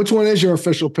 Okay. Well, which one is your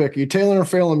official pick? Are you tailing or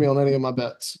failing me on any of my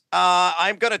bets?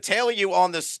 I'm going to tail you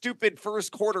on the stupid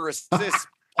first quarter assist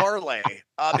parlay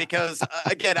because,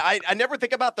 again, I never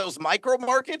think about those micro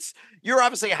markets. You're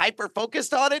obviously hyper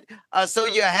focused on it. So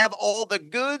you have all the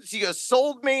goods. You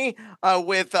sold me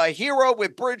with Hero,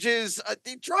 with Bridges.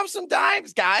 Drop some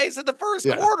dimes, guys. In the first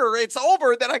quarter, it's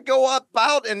over. Then I go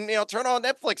out and turn on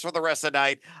Netflix for the rest of the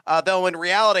night. Though in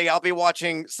reality, I'll be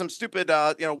watching some stupid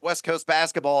West Coast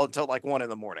basketball until like 1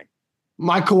 a.m.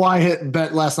 My Kawhi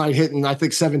bet last night hit in I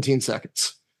think 17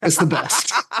 seconds. It's the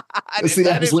best. It's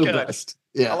the absolute best.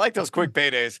 Yeah. I like those quick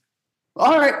paydays.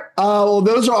 All right. Well,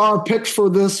 those are our picks for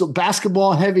this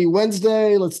basketball heavy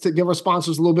Wednesday. Let's give our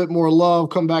sponsors a little bit more love.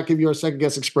 Come back, give you our second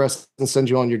guest express, and send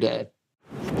you on your day.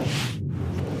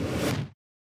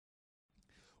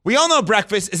 We all know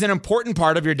breakfast is an important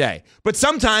part of your day, but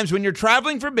sometimes when you're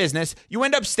traveling for business, you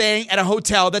end up staying at a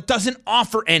hotel that doesn't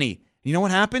offer any. You know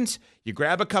what happens? You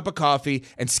grab a cup of coffee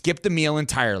and skip the meal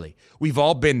entirely. We've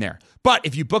all been there. But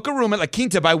if you book a room at La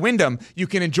Quinta by Wyndham, you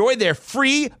can enjoy their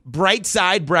free Bright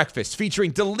Side breakfast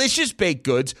featuring delicious baked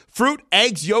goods, fruit,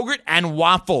 eggs, yogurt, and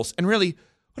waffles. And really,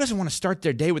 who doesn't want to start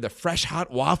their day with a fresh,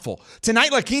 hot waffle?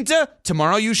 Tonight, La Quinta,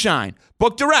 tomorrow you shine.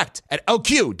 Book direct at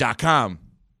lq.com.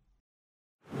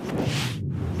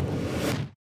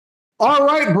 All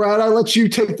right, Brad, I let you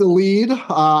take the lead.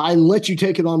 I let you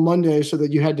take it on Monday so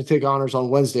that you had to take honors on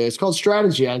Wednesday. It's called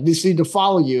strategy. I just need to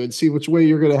follow you and see which way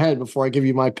you're going to head before I give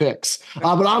you my picks.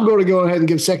 But I'm going to go ahead and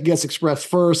give Second Guess Express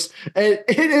first. And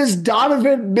it is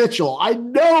Donovan Mitchell. I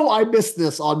know I missed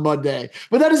this on Monday,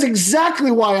 but that is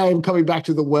exactly why I am coming back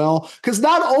to the well. Because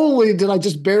not only did I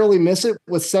just barely miss it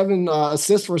with 7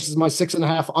 assists versus my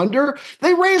 6.5 under,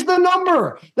 they raised the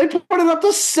number. They put it up to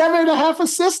 7.5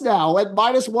 assists now at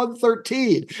minus 130.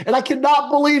 And I cannot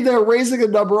believe they're raising a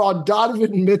number on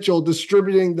Donovan Mitchell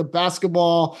distributing the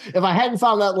basketball. If I hadn't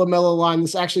found that LaMelo line,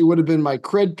 this actually would have been my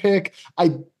cred pick.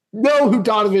 I know who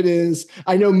Donovan is.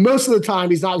 I know most of the time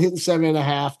he's not hitting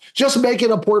 7.5. Just make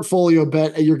it a portfolio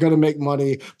bet and you're going to make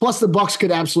money. Plus the Bucks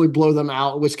could absolutely blow them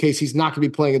out, in which case he's not going to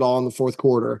be playing at all in the fourth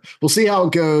quarter. We'll see how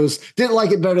it goes. Didn't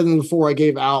like it better than the 4 I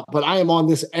gave out, but I am on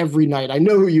this every night. I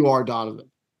know who you are, Donovan.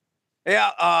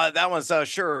 Yeah, that one's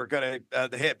sure going to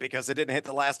hit because it didn't hit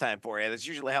the last time for you. That's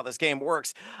usually how this game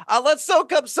works. Let's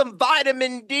soak up some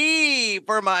vitamin D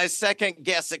for my second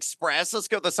guess express. Let's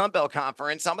go to the Sun Belt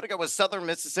Conference. I'm going to go with Southern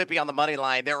Mississippi on the money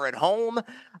line. They're at home.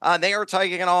 They are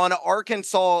taking on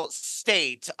Arkansas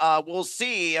State. We'll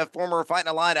see if former Fighting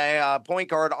Illini point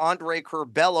guard Andre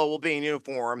Curbelo will be in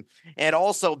uniform, and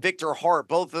also Victor Hart.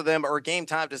 Both of them are game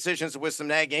time decisions with some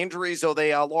nagging injuries, so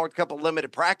they logged a couple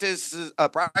limited practices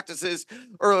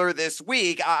earlier this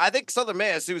week. I think Southern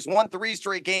Miss, who's won 3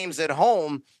 straight games at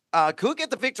home, could get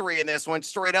the victory in this one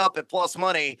straight up at plus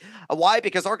money. Why?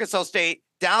 Because Arkansas State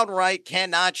downright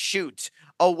cannot shoot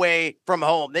away from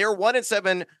home. They're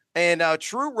 1-7 in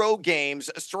true road games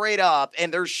straight up,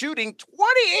 and they're shooting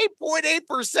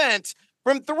 28.8%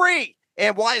 from 3.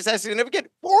 And why is that significant?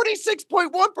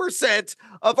 46.1%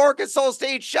 of Arkansas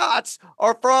State shots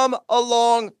are from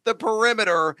along the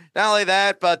perimeter. Not only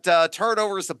that, but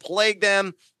turnovers to plague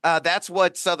them. That's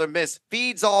what Southern Miss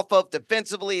feeds off of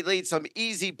defensively, leads some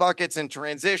easy buckets in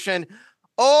transition.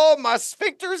 Oh, my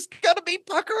sphincter's going to be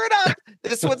puckering up.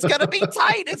 This one's going to be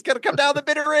tight. It's going to come down the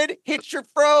bitter end. Hit your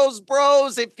froze,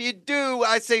 bros. If you do,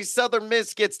 I say Southern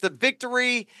Miss gets the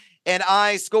victory. And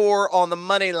I score on the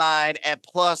money line at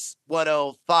plus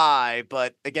 105.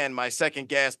 But again, my second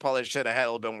guess probably should have had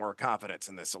a little bit more confidence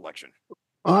in this selection.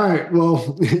 All right.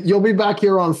 Well, you'll be back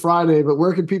here on Friday, but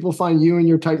where can people find you and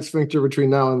your tight sphincter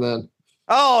between now and then?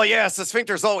 Oh, yes. The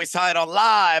sphincter's always tied on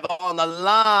live on the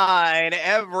line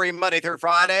every Monday through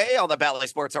Friday on the Bally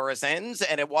Sports RSNs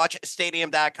and at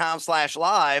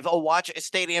watchstadium.com/live.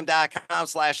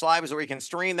 Watchstadium.com/live is where you can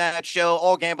stream that show.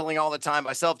 All gambling all the time.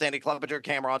 Myself, Danny Clevenger,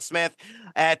 Cameron Smith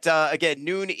at, again,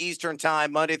 noon Eastern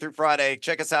time, Monday through Friday.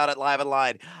 Check us out at Live and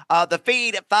Line. The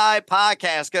Feed 5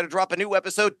 podcast going to drop a new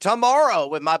episode tomorrow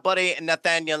with my buddy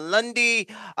Nathaniel Lundy.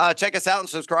 Check us out and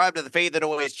subscribe to the Fade the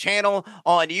Noise channel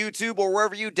on YouTube or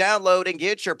wherever you download and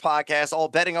get your podcast. All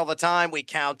betting all the time. We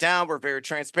count down. We're very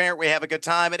transparent. We have a good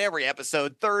time at every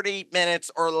episode, 30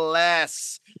 minutes or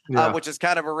less, which is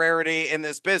kind of a rarity in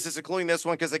this business, including this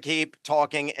one because I keep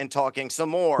talking and talking some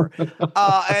more.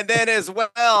 And then as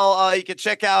well, you can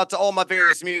check out all my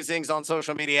various musings on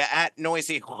social media at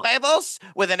Noisy Huevos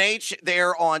with an H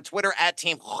there on Twitter at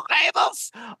Team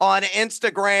Huevos, on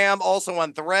Instagram, also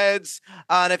on Threads.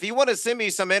 And if you want to send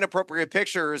me some inappropriate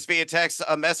pictures via text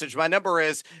message, my number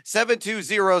is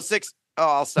 7206. Oh,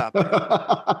 I'll stop.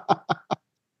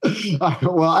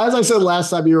 Well, as I said last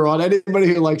time you were on,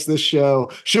 anybody who likes this show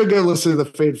should go listen to the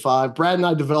Fade 5. Brad and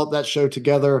I developed that show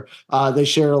together. They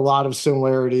share a lot of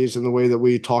similarities in the way that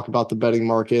we talk about the betting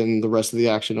market and the rest of the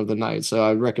action of the night. So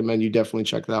I recommend you definitely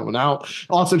check that one out.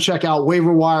 Also check out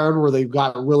Waiver Wired, where they've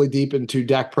got really deep into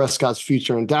Dak Prescott's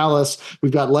future in Dallas.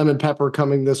 We've got Lemon Pepper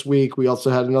coming this week. We also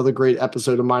had another great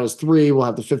episode of -3. We'll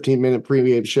have the 15-minute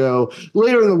pregame show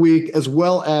later in the week, as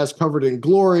well as Covered in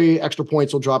Glory. Extra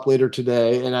Points will drop later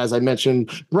today. And as I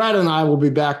mentioned, Brad and I will be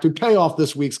back to pay off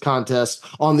this week's contest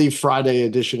on the Friday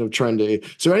edition of Trendy.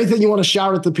 So anything you want to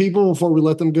shout at the people before we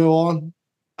let them go on?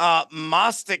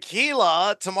 Mas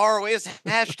Tequila. Tomorrow is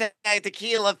hashtag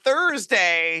Tequila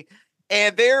Thursday.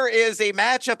 And there is a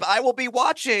matchup I will be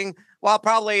watching while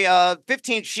probably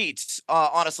 15 sheets,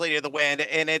 honestly, to the wind.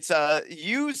 And it's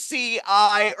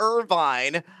UCI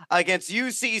Irvine against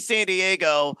UC San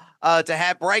Diego to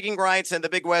have bragging rights and the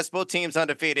Big West, both teams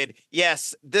undefeated.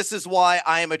 Yes, this is why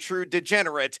I am a true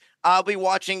degenerate. I'll be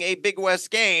watching a Big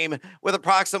West game with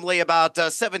approximately about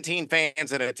 17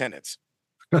 fans in attendance.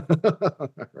 All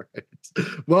right.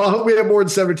 Well, I hope we have more than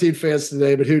 17 fans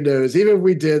today, but who knows? Even if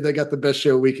we did, they got the best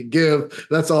show we could give.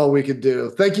 That's all we could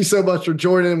do. Thank you so much for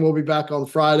joining. We'll be back on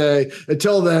Friday.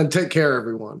 Until then, take care,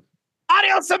 everyone.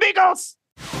 Adios, amigos.